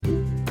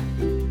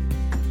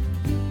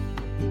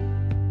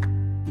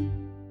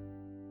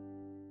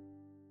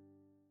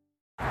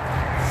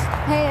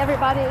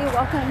everybody.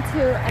 Welcome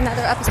to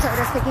another episode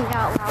of Thinking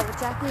Out Loud with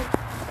Jackie.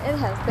 It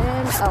has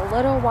been a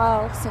little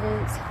while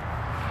since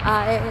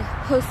I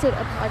posted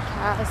a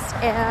podcast,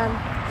 and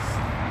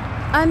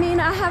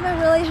I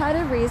haven't really had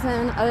a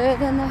reason other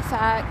than the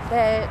fact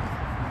that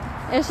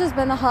it's just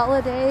been the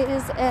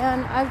holidays,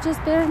 and I've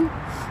just been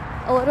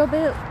a little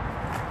bit,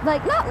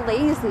 not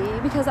lazy,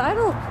 because I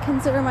don't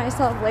consider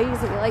myself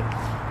lazy.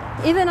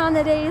 Even on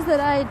the days that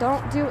I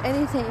don't do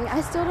anything, I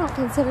still don't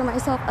consider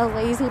myself a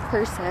lazy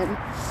person.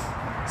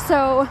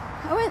 So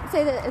I wouldn't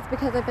say that it's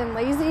because I've been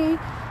lazy.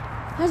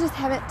 I just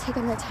haven't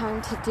taken the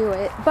time to do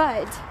it.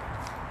 But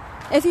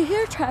if you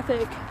hear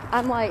traffic,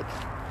 I'm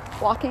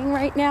walking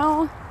right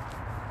now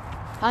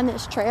on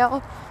this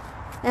trail,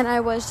 and I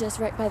was just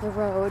right by the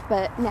road,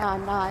 but now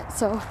I'm not,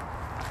 so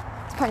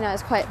it's probably not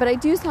as quiet. But I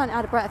do sound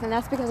out of breath, and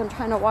that's because I'm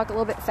trying to walk a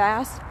little bit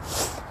fast.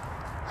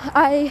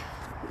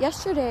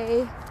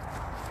 Yesterday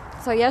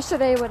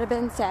would have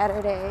been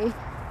Saturday.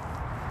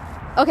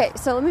 Okay,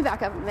 so let me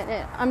back up a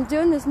minute. I'm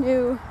doing this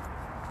new,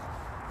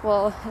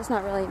 well, it's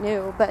not really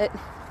new, but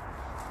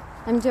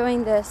I'm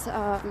doing this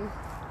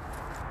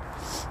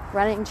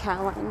running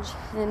challenge,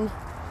 and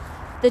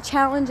the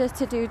challenge is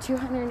to do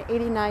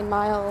 289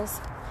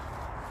 miles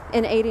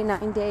in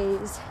 89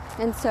 days,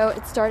 and so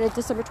it started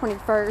December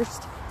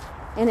 21st,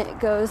 and it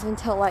goes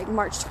until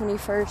March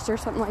 21st or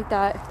something like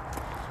that.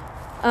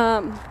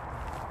 I'm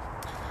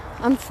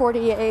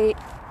 48,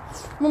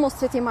 I'm almost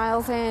 50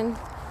 miles in,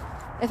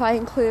 if I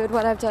include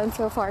what I've done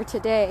so far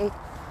today,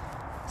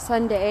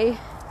 Sunday,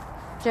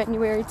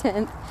 January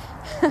 10th.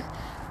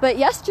 But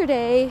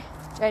yesterday,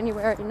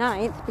 January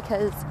 9th,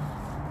 because,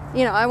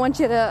 I want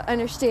you to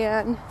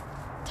understand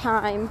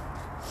time,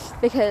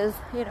 because,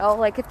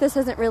 if this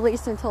isn't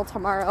released until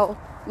tomorrow,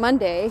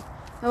 Monday,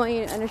 I want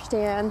you to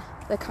understand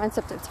the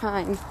concept of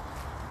time.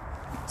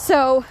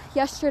 So,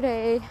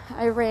 yesterday,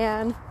 I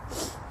ran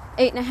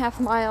 8.5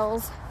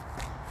 miles,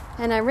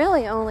 and I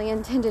really only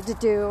intended to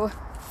do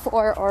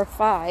 4 or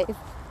 5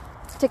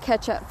 to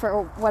catch up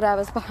for what I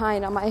was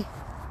behind on my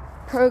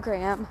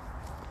program.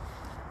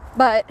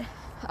 But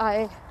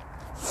I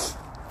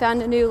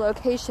found a new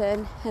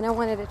location, and I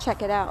wanted to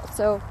check it out.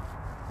 So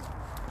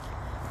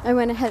I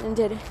went ahead and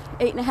did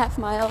 8.5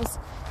 miles.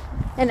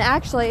 And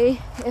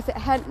actually, if it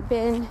hadn't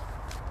been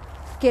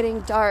getting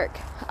dark,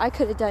 I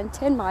could have done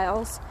 10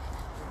 miles.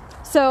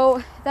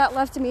 So that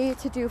left me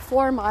to do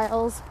 4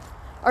 miles,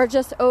 or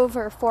just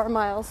over 4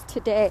 miles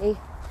today,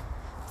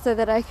 so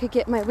that I could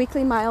get my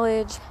weekly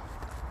mileage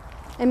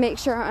and make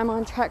sure I'm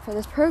on track for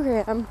this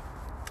program.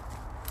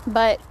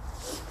 But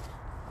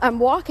I'm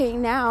walking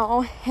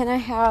now, and I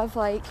have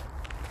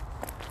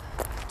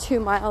 2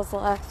 miles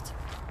left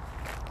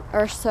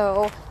or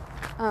so.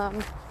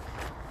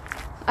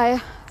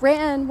 I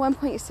ran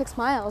 1.6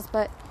 miles,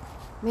 but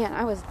man,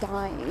 I was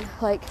dying.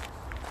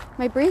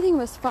 My breathing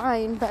was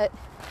fine, but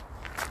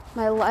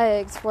my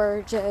legs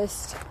were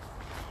just,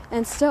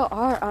 and still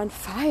are, on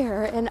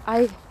fire. And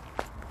I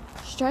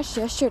stretched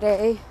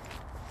yesterday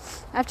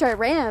after I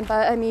ran,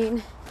 but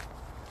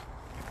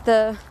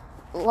the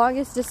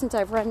longest distance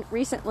I've run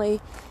recently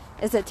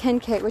is a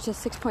 10K, which is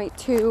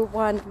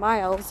 6.21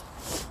 miles.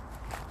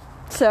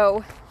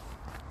 So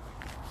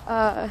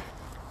my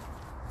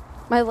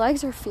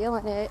legs are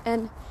feeling it,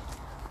 and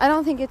I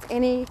don't think it's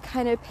any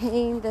kind of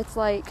pain that's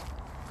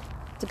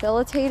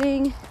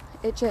debilitating.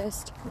 It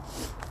just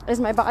is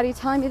my body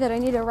telling me that I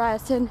need to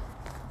rest. And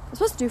I'm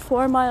supposed to do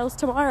 4 miles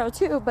tomorrow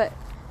too, but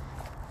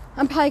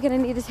I'm probably going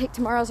to need to take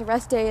tomorrow as a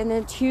rest day, and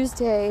then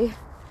Tuesday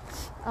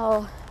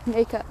I'll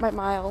make up my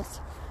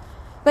miles.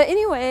 But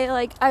anyway,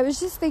 I was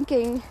just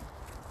thinking,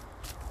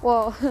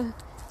 well,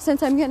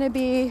 since I'm going to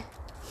be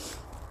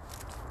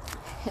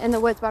in the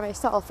woods by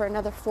myself for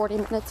another 40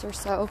 minutes or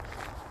so,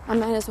 I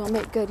might as well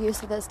make good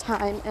use of this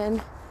time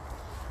and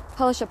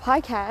publish a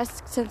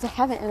podcast, since I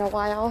haven't in a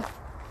while.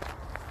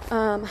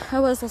 I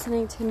was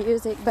listening to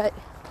music, but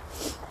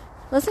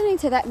listening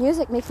to that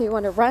music makes me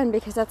want to run,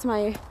 because that's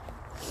my,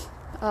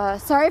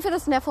 sorry for the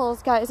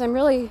sniffles, guys. I'm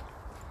really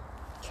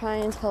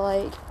trying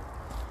to,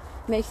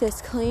 make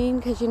this clean,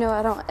 because,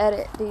 I don't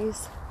edit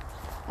these.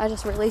 I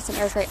just release them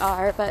as they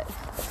are, but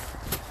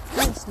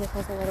my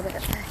sniffles a little bit.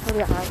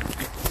 Maybe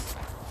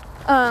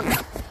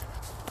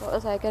what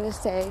was I going to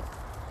say?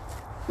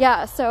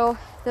 Yeah, so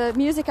the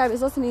music I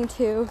was listening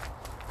to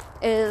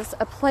is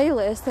a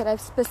playlist that I've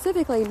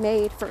specifically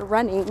made for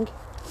running.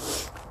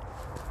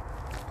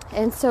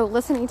 And so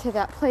listening to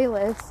that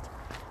playlist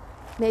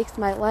makes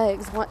my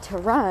legs want to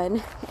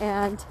run,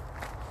 and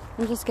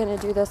I'm just going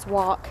to do this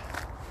walk.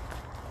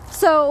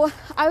 So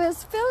I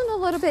was feeling a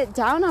little bit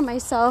down on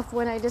myself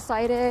when I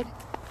decided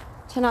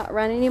to not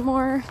run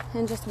anymore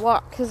and just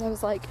walk, because I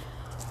was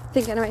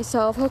thinking to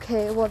myself,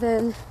 okay, well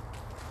then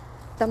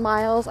the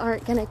miles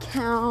aren't going to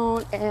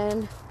count,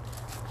 and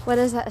what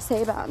does that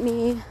say about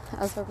me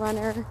as a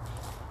runner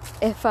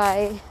if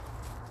I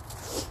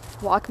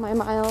walk my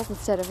miles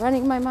instead of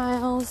running my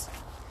miles?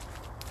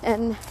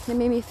 And it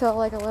made me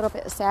feel a little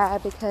bit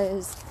sad,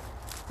 because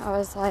I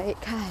was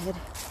God,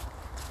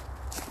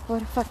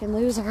 what a fucking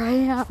loser I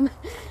am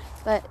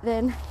But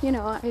then,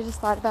 I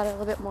just thought about it a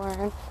little bit more,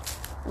 and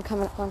I'm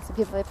coming up on some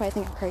people, they probably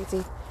think I'm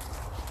crazy.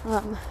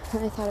 And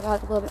I thought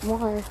about it a little bit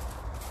more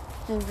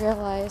and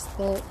realized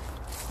that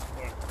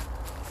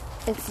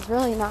it's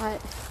really not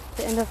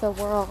the end of the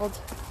world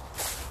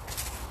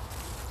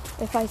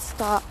if I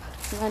stop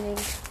running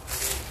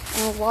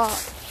and walk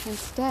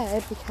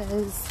instead,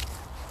 because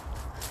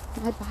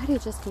my body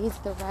just needs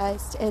the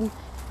rest. And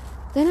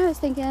then I was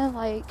thinking,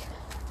 like,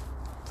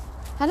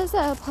 how does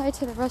that apply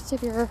to the rest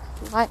of your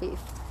life?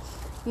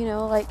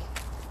 Like,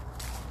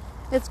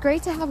 it's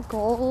great to have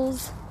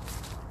goals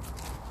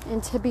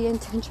and to be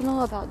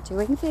intentional about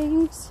doing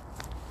things,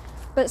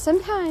 but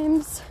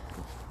sometimes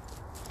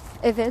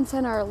events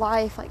in our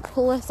life, like,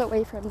 pull us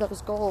away from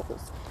those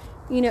goals.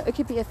 It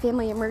could be a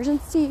family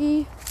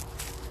emergency,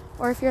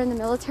 or if you're in the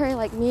military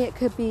like me, it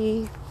could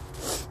be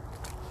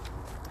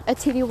a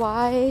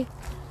TDY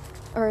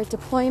or a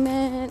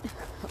deployment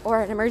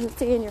or an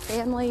emergency in your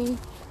family.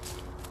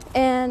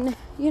 And,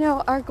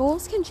 our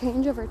goals can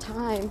change over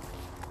time.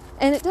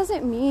 And it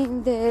doesn't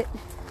mean that,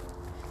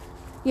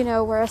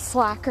 we're a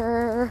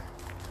slacker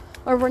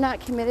or we're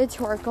not committed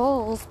to our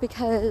goals,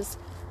 because,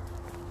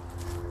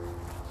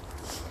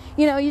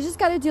 you just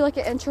got to do like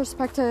an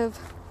introspective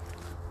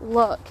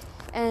look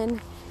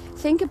and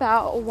think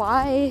about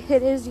why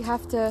it is you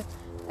have to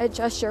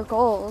adjust your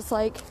goals.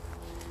 Like,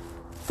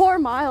 4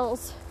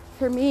 miles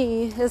for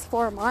me is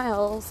 4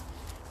 miles,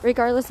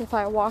 regardless if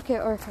I walk it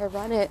or if I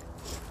run it.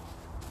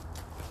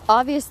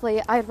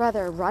 Obviously, I'd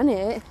rather run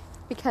it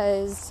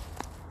because,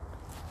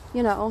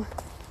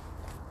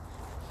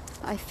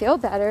 I feel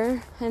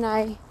better, and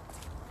I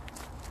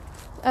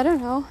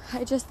don't know,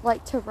 I just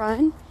like to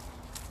run.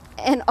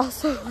 And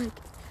also, like,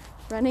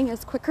 running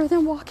is quicker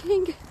than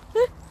walking.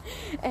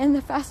 And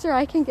the faster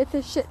I can get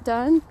this shit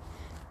done,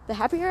 the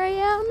happier I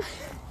am.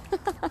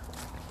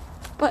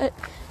 But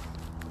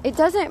it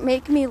doesn't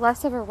make me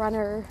less of a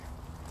runner,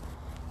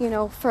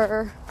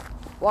 for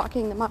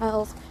walking the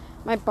miles.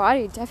 My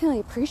body definitely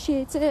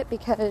appreciates it,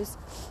 because,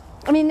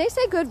 they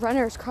say good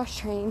runners cross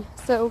train.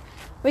 So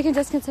we can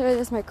just consider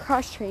this my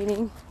cross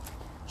training,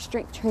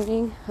 strength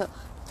training. Ugh,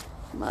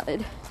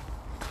 mud.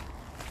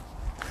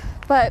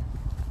 But,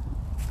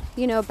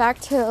 back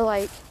to,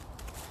 like,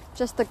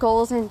 just the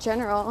goals in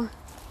general.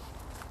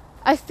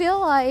 I feel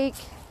like,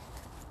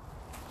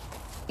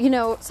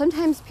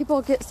 sometimes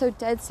people get so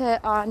dead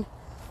set on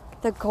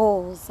the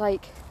goals.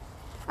 Like,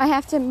 I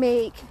have to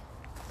make,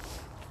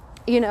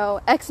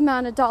 X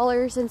amount of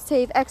dollars and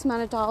save X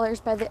amount of dollars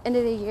by the end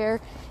of the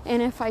year.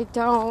 And if I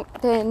don't,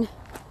 then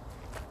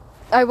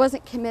I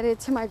wasn't committed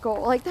to my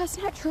goal. Like, that's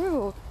not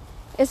true.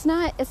 It's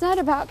not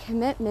about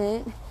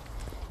commitment.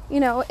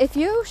 If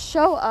you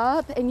show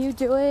up and you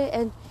do it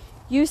and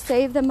you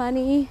save the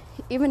money,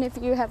 even if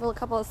you have a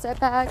couple of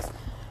setbacks,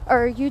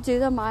 or you do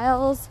the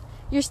miles,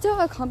 you're still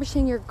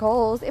accomplishing your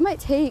goals. It might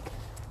take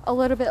a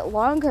little bit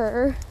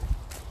longer,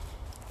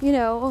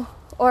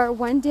 or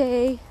one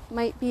day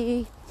might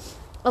be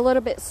a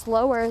little bit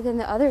slower than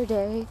the other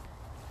day,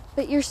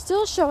 but you're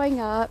still showing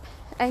up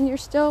and you're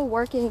still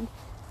working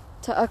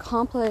to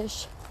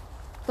accomplish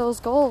those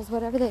goals,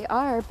 whatever they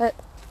are. But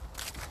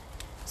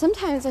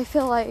sometimes I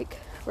feel like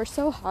we're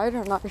so hard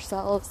on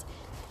ourselves,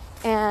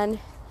 and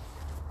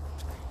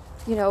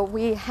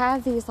we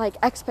have these like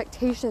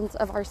expectations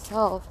of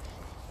ourselves,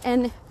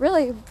 and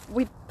really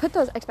we put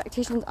those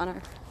expectations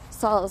on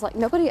ourselves. Like,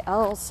 nobody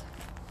else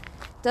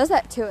does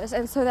that to us.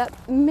 And so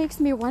that makes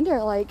me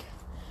wonder, like,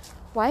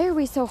 why are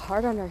we so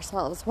hard on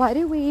ourselves? Why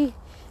do we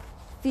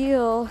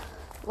feel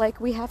like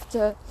we have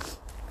to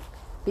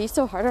be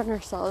so hard on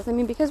ourselves?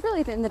 Because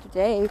really at the end of the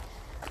day,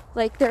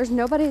 like, there's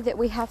nobody that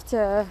we have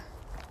to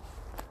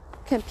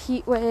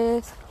compete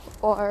with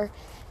or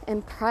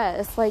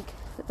impress. Like,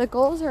 the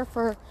goals are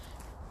for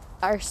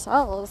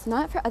ourselves,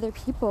 not for other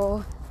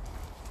people.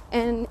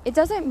 And it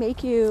doesn't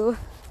make you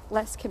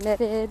less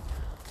committed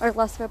or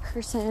less of a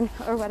person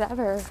or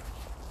whatever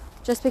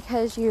just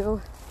because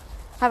you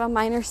have a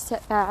minor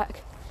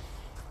setback.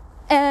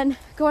 And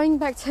going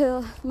back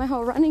to my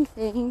whole running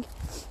thing,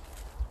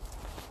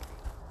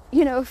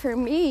 for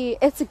me,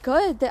 it's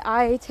good that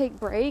I take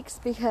breaks,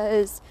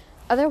 because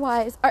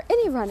otherwise, or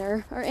any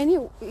runner, or any,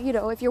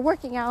 if you're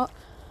working out,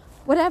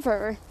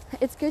 whatever,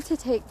 it's good to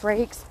take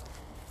breaks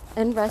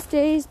and rest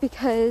days,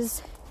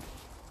 because,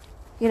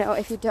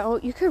 if you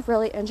don't, you could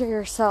really injure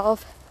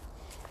yourself,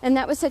 and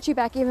that would set you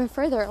back even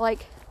further.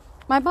 Like,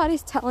 my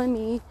body's telling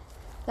me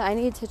that I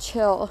need to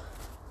chill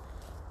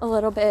a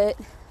little bit.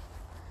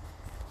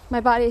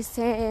 My body's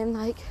saying,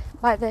 like,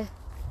 by the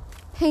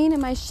pain in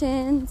my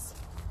shins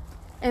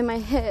and my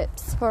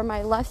hips, or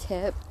my left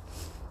hip,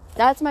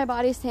 that's my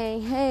body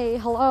saying, hey,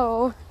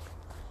 hello,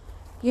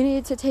 you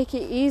need to take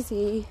it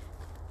easy.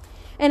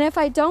 And if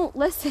I don't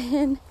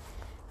listen,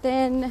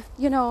 then,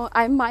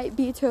 I might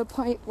be to a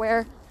point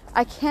where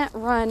I can't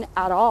run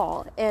at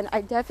all. And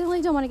I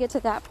definitely don't want to get to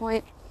that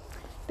point,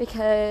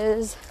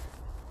 because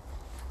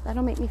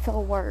that'll make me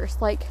feel worse.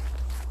 Like,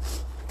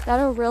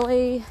 that'll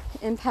really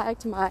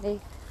impact my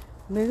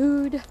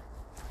mood.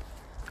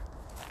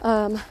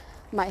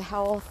 my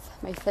health,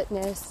 my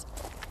fitness.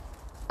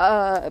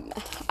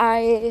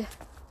 I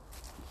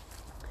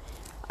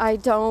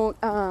don't,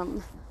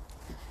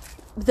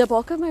 the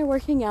bulk of my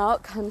working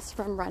out comes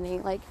from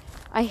running. Like,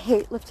 I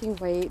hate lifting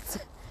weights.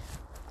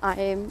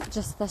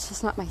 That's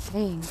just not my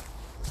thing.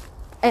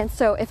 And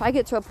so if I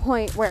get to a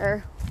point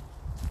where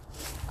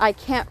I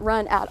can't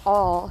run at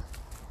all,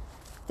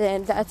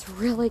 then that's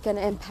really going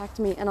to impact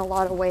me in a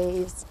lot of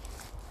ways.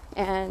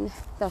 And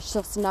that's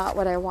just not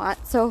what I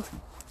want. So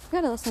I've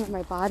got to listen to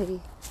my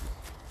body.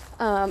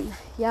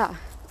 Yeah.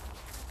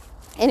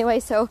 Anyway,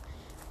 so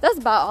that's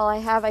about all I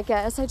have, I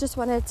guess. I just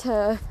wanted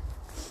to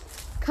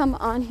come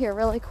on here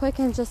really quick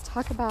and just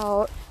talk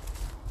about,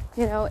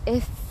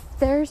 if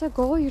there's a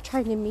goal you're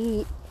trying to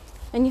meet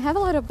and you have a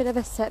little bit of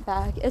a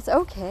setback, it's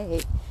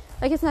okay.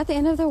 Like, it's not the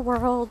end of the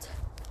world.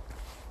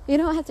 You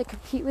don't have to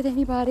compete with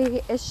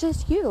anybody. It's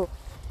just you.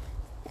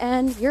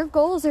 And your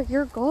goals are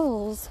your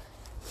goals.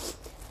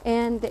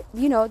 And,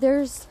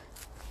 there's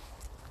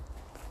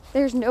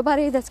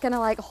nobody that's going to,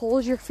 like,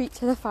 hold your feet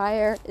to the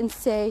fire and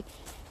say,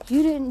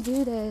 you didn't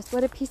do this.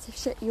 What a piece of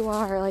shit you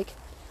are. Like,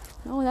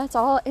 no, that's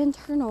all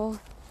internal.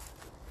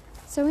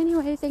 So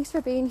anyway, thanks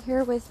for being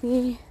here with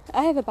me.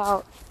 I have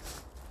about,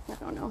 I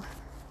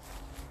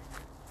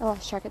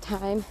lost track of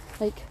time,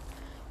 like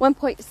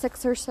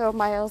 1.6 or so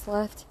miles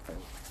left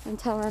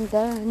until I'm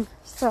done.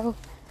 So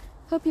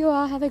hope you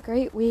all have a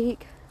great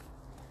week.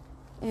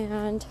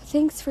 And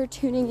thanks for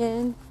tuning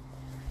in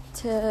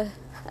to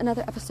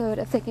another episode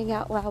of Thinking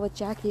Out Loud with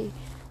Jackie.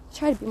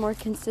 Try to be more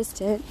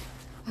consistent.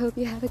 I hope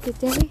you have a good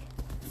day.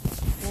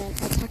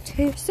 And I'll talk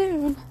to you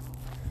soon.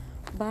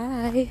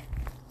 Bye.